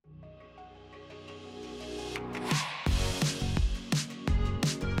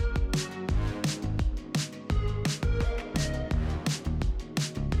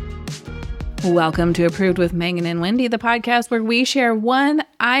Welcome to Approved with Megan and Wendy, the podcast where we share one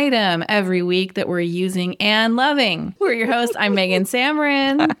item every week that we're using and loving. We're your hosts. I'm Megan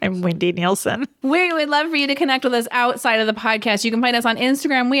Samrin. I'm Wendy Nielsen. We would love for you to connect with us outside of the podcast. You can find us on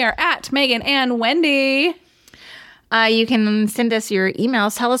Instagram. We are at Megan and Wendy. You can send us your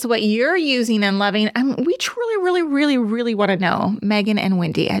emails. Tell us what you're using and loving. We truly, really want to know.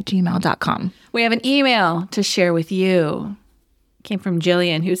 meganandwendy@gmail.com. We have an email to share with you. Came from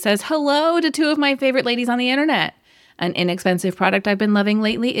Jillian, who says, hello to two of my favorite ladies on the internet. An inexpensive product I've been loving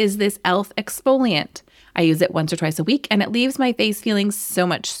lately is this e.l.f. exfoliant. I use it once or twice a week, and it leaves my face feeling so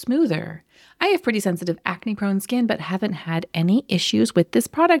much smoother. I have pretty sensitive acne-prone skin, but haven't had any issues with this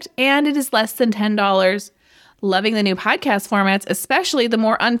product, and it is less than $10. Loving the new podcast formats, especially the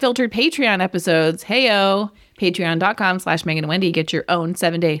more unfiltered Patreon episodes. Heyo, patreon.com/Megan and Wendy. Get your own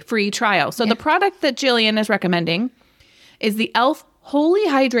 7-day free trial. So the product that Jillian is recommending is the e.l.f. Holy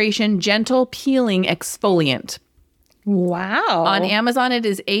Hydration Gentle Peeling Exfoliant. Wow. On Amazon, it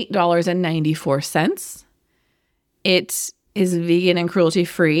is $8.94. It is vegan and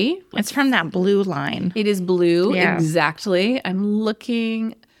cruelty-free. It's from that blue line. It is blue, Yeah. exactly. I'm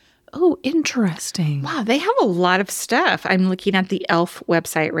looking. Oh, interesting. Wow, they have a lot of stuff. I'm looking at the e.l.f.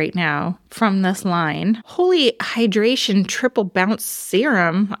 website right now from this line. Holy Hydration Triple Bounce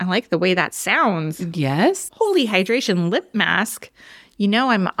Serum. I like the way that sounds. Yes. Holy Hydration Lip Mask. You know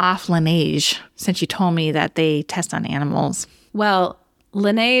I'm off Laneige since you told me that they test on animals. Well,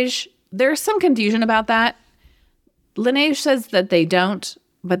 Laneige, there's some confusion about that. Laneige says that they don't,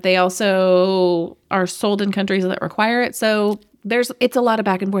 but they also are sold in countries that require it. So it's a lot of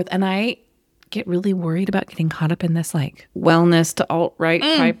back and forth. And I get really worried about getting caught up in this like wellness to alt-right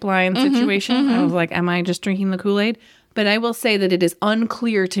pipeline situation. I was like, am I just drinking the Kool-Aid? But I will say that it is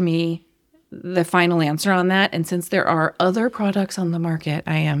unclear to me the final answer on that. And since there are other products on the market,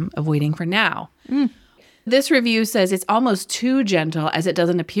 I am avoiding for now. This review says it's almost too gentle as it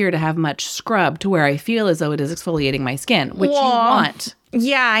doesn't appear to have much scrub to where I feel as though it is exfoliating my skin, which you want.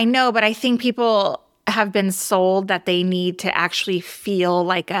 Yeah, I know, but I think people have been sold that they need to actually feel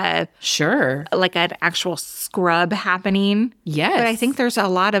like an actual scrub happening. Yes. But I think there's a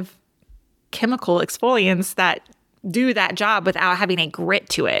lot of chemical exfoliants that do that job without having a grit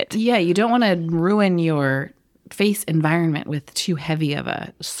to it. Yeah, you don't want to ruin your face environment with too heavy of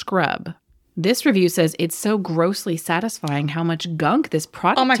a scrub. This review says it's so grossly satisfying how much gunk this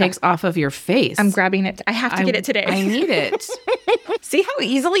product takes off of your face. I'm grabbing it. I have to get it today. I need it. See how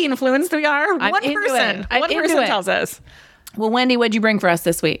easily influenced we are? One person tells us. Well, Wendy, what'd you bring for us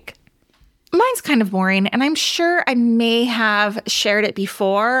this week? Mine's kind of boring, and I'm sure I may have shared it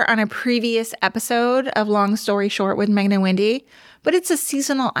before on a previous episode of Long Story Short with Megan and Wendy, but it's a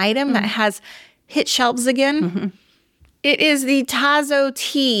seasonal item that has hit shelves again. It is the Tazo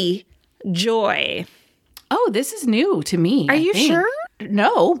Tea Joy. Oh, this is new to me. Are you sure?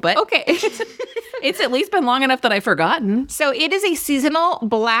 No, but okay. It's at least been long enough that I've forgotten. So it is a seasonal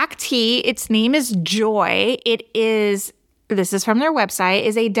black tea. Its name is Joy. This is from their website,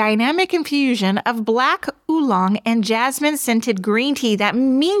 is a dynamic infusion of black oolong and jasmine scented green tea that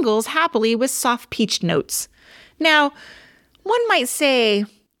mingles happily with soft peach notes. Now, one might say,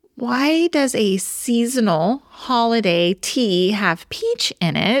 why does a seasonal holiday tea have peach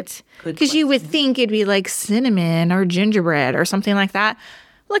in it? Because you would think it'd be like cinnamon or gingerbread or something like that.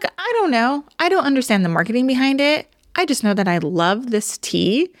 Look, I don't know. I don't understand the marketing behind it. I just know that I love this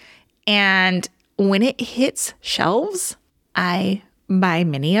tea. And when it hits shelves, I buy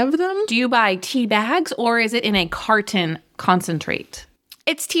many of them. Do you buy tea bags or is it in a carton concentrate?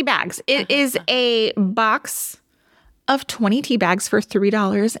 It's tea bags. It is a box of 20 tea bags for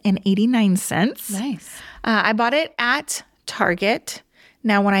 $3.89. Nice. I bought it at Target.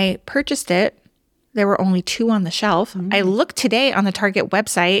 Now, when I purchased it, there were only 2 on the shelf. I looked today on the Target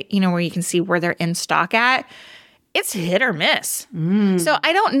website, where you can see where they're in stock at. It's hit or miss. So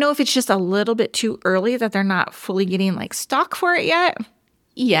I don't know if it's just a little bit too early that they're not fully getting stock for it yet.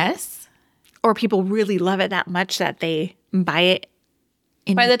 Yes. Or people really love it that much that they buy it.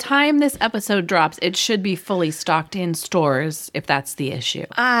 By the time this episode drops, it should be fully stocked in stores if that's the issue.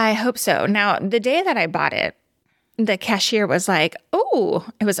 I hope so. Now, the day that I bought it, the cashier was like, oh,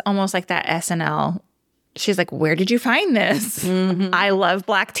 it was almost like that SNL. She's like, where did you find this? I love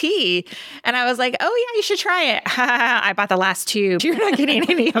black tea. And I was like, oh, yeah, you should try it. I bought the last 2. You're not getting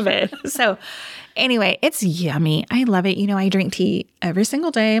any of it. So anyway, it's yummy. I love it. I drink tea every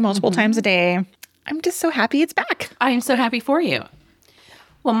single day, multiple times a day. I'm just so happy it's back. I am so happy for you.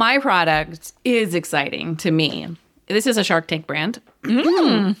 Well, my product is exciting to me. This is a Shark Tank brand.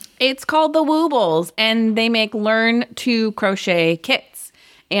 It's called the Woobles, and they make learn to crochet kits.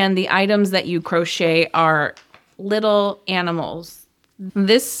 And the items that you crochet are little animals.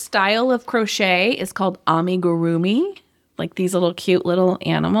 This style of crochet is called amigurumi, like these little cute little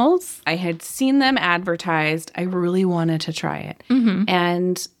animals. I had seen them advertised. I really wanted to try it.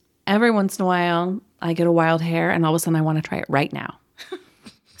 And every once in a while, I get a wild hair, and all of a sudden I want to try it right now.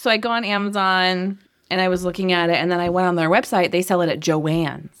 So I go on Amazon, and I was looking at it, and then I went on their website. They sell it at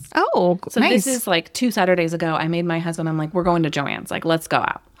Joann's. Oh, So nice. this is like 2 Saturdays ago. I made my husband, I'm like, we're going to Joann's. Like, let's go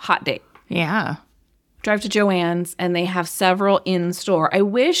out. Hot date. Yeah. Drive to Joann's, and they have several in store. I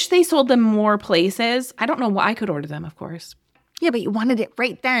wish they sold them more places. I don't know why. I could order them, of course. Yeah, but you wanted it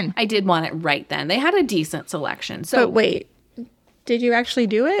right then. I did want it right then. They had a decent selection. So But wait, did you actually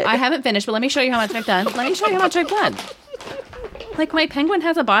do it? I haven't finished, but let me show you how much I've done. Like, my penguin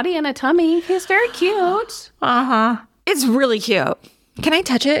has a body and a tummy. He's very cute. Uh-huh. It's really cute. Can I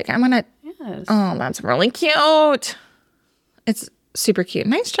touch it? I'm going to... Yes. Oh, that's really cute. It's super cute.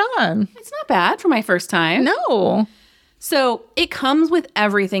 Nice job. It's not bad for my first time. No. So it comes with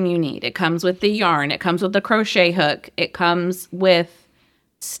everything you need. It comes with the yarn. It comes with the crochet hook. It comes with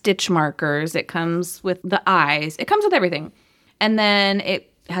stitch markers. It comes with the eyes. It comes with everything. And then it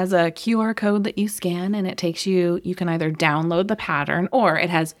has a QR code that you scan, and it takes you can either download the pattern, or it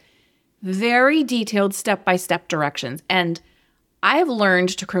has very detailed step-by-step directions. And I've learned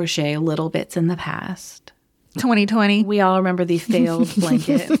to crochet little bits in the past. 2020. We all remember the failed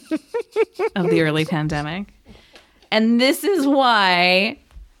blanket of the early pandemic. And this is why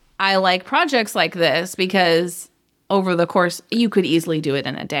I like projects like this, because over the course, you could easily do it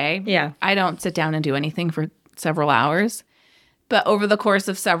in a day. Yeah. I don't sit down and do anything for several hours. But over the course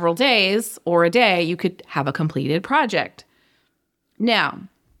of several days or a day, you could have a completed project. Now,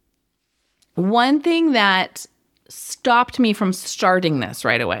 one thing that stopped me from starting this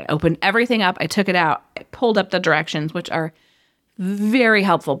right away, opened everything up, I took it out, I pulled up the directions, which are very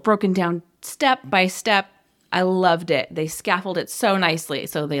helpful, broken down step by step. I loved it. They scaffold it so nicely.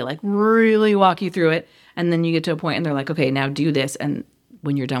 So they like really walk you through it. And then you get to a point and they're like, okay, now do this. And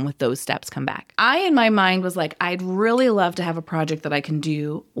when you're done with those steps, come back. I, in my mind, was like, I'd really love to have a project that I can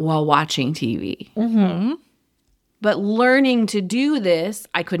do while watching TV. Mm-hmm. But learning to do this,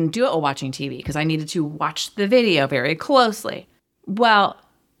 I couldn't do it while watching TV because I needed to watch the video very closely. Well,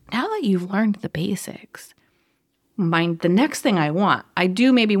 now that you've learned the basics, the next thing I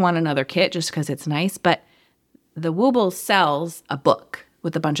do maybe want another kit just because it's nice, but the Wooble sells a book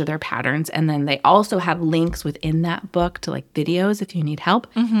with a bunch of their patterns, and then they also have links within that book to like videos if you need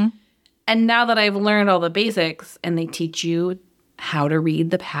help. Mm-hmm. And now that I've learned all the basics and they teach you how to read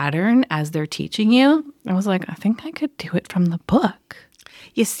the pattern as they're teaching you, I was like, I think I could do it from the book.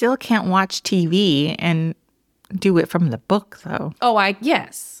 You still can't watch TV and do it from the book, though. Oh,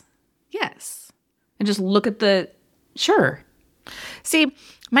 yes. And just look at sure. See,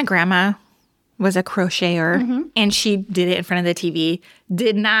 my grandma was a crocheter, Mm-hmm. and she did it in front of the TV.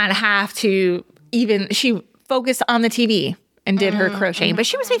 Did not have to she focused on the TV and did her crocheting. But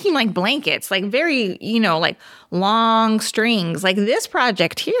she was making like blankets, like very, like long strings. Like this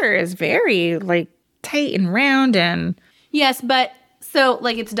project here is very like tight and round and... Yes, but so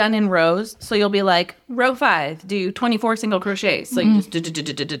like it's done in rows. So you'll be like, row 5, do 24 single crochets. So you just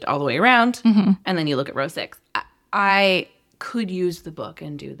do all the way around. Mm-hmm. And then you look at row 6. I could use the book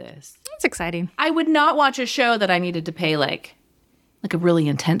and do this. It's exciting. I would not watch a show that I needed to pay like a really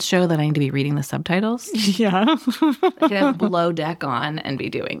intense show that I need to be reading the subtitles. Yeah. I could have Below Deck on and be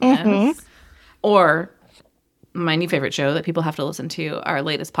doing this. Or my new favorite show that people have to listen to, our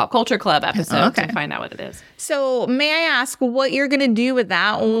latest Pop Culture Club episode to find out what it is. So may I ask what you're going to do with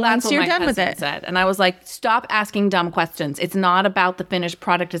that once what you're my done with husband it? said. And I was like, stop asking dumb questions. It's not about the finished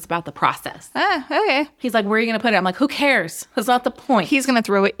product. It's about the process. Ah, okay. He's like, where are you going to put it? I'm like, who cares? That's not the point. He's going to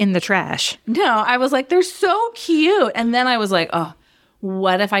throw it in the trash. No, I was like, they're so cute. And then I was like, oh,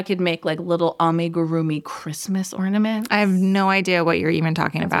 what if I could make like little amigurumi Christmas ornaments? I have no idea what you're even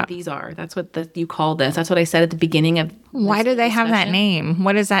talking That's what about. these are. That's what you call this. That's what I said at the beginning of. Why do they have that name?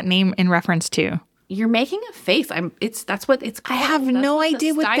 What is that name in reference to? You're making a face. That's what it's called. I have That's no what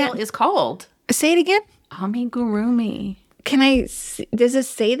idea the what style that is called. Say it again. Amigurumi. Does it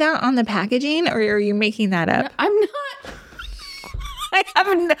say that on the packaging, or are you making that up? I'm not. I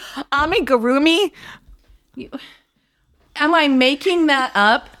haven't. Amigurumi? Am I making that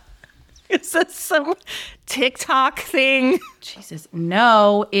up? Is that some TikTok thing? Jesus.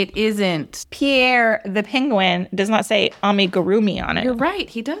 No, it isn't. Pierre the penguin does not say amigurumi on it. You're right.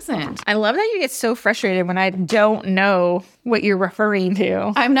 He doesn't. I love that you get so frustrated when I don't know what you're referring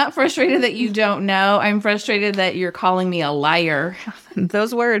to. I'm not frustrated that you don't know. I'm frustrated that you're calling me a liar.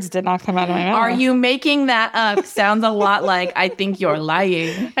 Those words did not come out of my mouth. Are you making that up? Sounds a lot like I think you're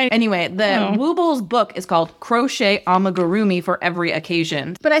lying. Anyway, the Woobles book is called Crochet Amigurumi for Every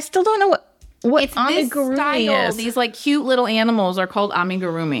Occasion. But I still don't know what It's this amigurumi style. is. These like cute little animals are called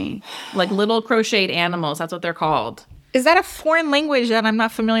amigurumi. Like little crocheted animals. That's what they're called. Is that a foreign language that I'm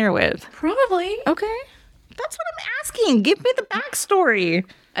not familiar with? Probably. Okay. That's what I'm asking. Give me the backstory.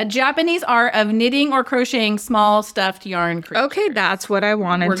 A Japanese art of knitting or crocheting small stuffed yarn creatures. Okay, that's what I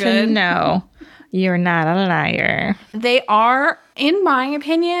wanted We're to good? know. You're not a liar. They are, in my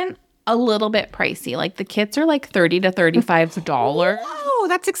opinion, a little bit pricey. Like the kits are like $30 to $35. Oh,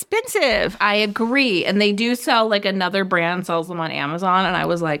 that's expensive. I agree. And they do sell, like another brand sells them on Amazon. And I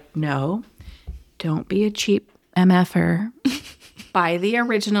was like, no, don't be a cheap MFer. Buy the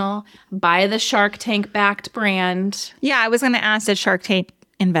original. Buy the Shark Tank backed brand. Yeah, I was going to ask, did Shark Tank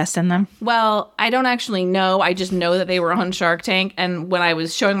invest in them? Well, I don't actually know. I just know that they were on Shark Tank. And when I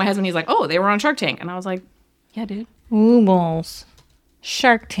was showing my husband, he's like, oh, they were on Shark Tank. And I was like, yeah, dude. Woobles.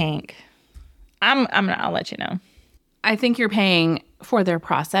 Shark Tank. I'll let you know. I think you're paying for their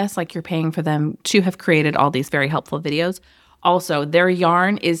process. Like you're paying for them to have created all these very helpful videos. Also, their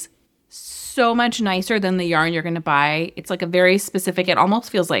yarn is so much nicer than the yarn you're going to buy. It's like a very specific, it almost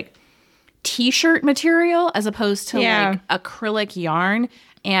feels like t-shirt material as opposed to like acrylic yarn.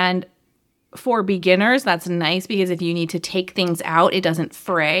 And for beginners, that's nice because if you need to take things out, it doesn't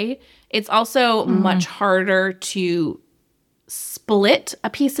fray. It's also much harder to split a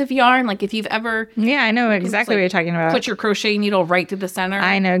piece of yarn. Like if you've ever Yeah, I know exactly what you're talking about. put your crochet needle right to the center.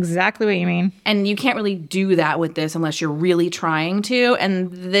 I know exactly what you mean. And you can't really do that with this unless you're really trying to.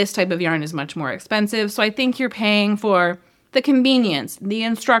 And this type of yarn is much more expensive. So I think you're paying for the convenience, the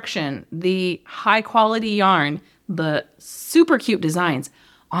instruction, the high quality yarn, the super cute designs.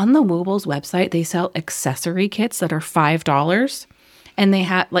 On the Woobles website, they sell accessory kits that are $5. And they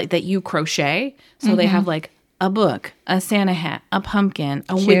have like that you crochet. So they have like a book, a Santa hat, a pumpkin,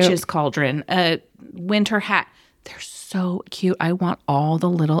 a witch's cauldron, a winter hat. They're so cute. I want all the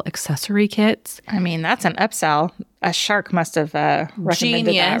little accessory kits. I mean, that's an upsell. A shark must have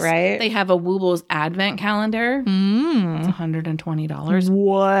recommended that, right? They have a Woobles advent calendar. It's $120.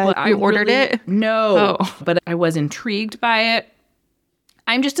 What? But You ordered it? No. But I was intrigued by it.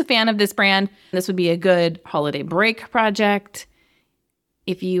 I'm just a fan of this brand. This would be a good holiday break project.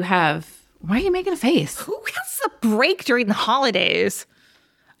 If you have... Why are you making a face? Who has a break during the holidays?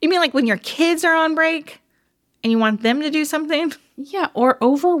 You mean like when your kids are on break and you want them to do something? Yeah, or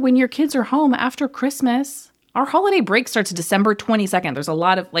over when your kids are home after Christmas. Our holiday break starts December 22nd. There's a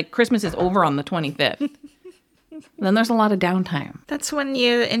lot of, like, Christmas is over on the 25th. Then there's a lot of downtime. That's when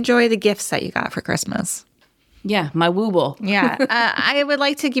you enjoy the gifts that you got for Christmas. Yeah, my Wooble. Yeah. I would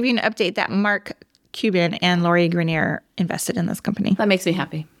like to give you an update that Mark Cuban and Lori Grenier invested in this company. That makes me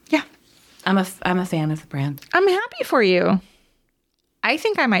happy. Yeah. I'm a fan of the brand. I'm happy for you. I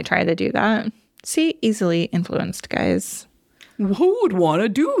think I might try to do that. See, easily influenced, guys. Who would want to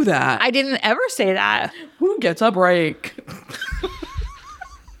do that? I didn't ever say that. Who gets a break?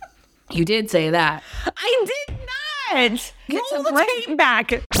 You did say that. I did not. Roll the tape back.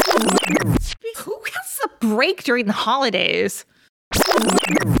 Who has a break during the holidays?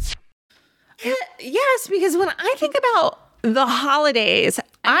 Yes, because when I think about the holidays,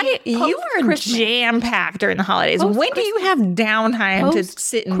 you are jam-packed during the holidays. When do you have downtime to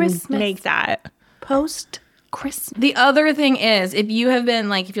sit and make that? Post-Christmas. The other thing is, if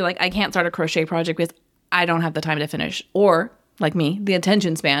you're like, I can't start a crochet project because I don't have the time to finish, or like me, the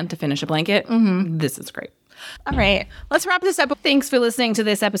attention span to finish a blanket, this is great. All right, let's wrap this up. Thanks for listening to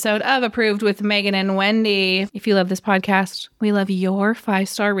this episode of Approved with Megan and Wendy. If you love this podcast, we love your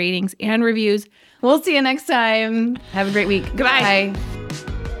 5-star ratings and reviews. We'll see you next time. Have a great week. Goodbye. Bye.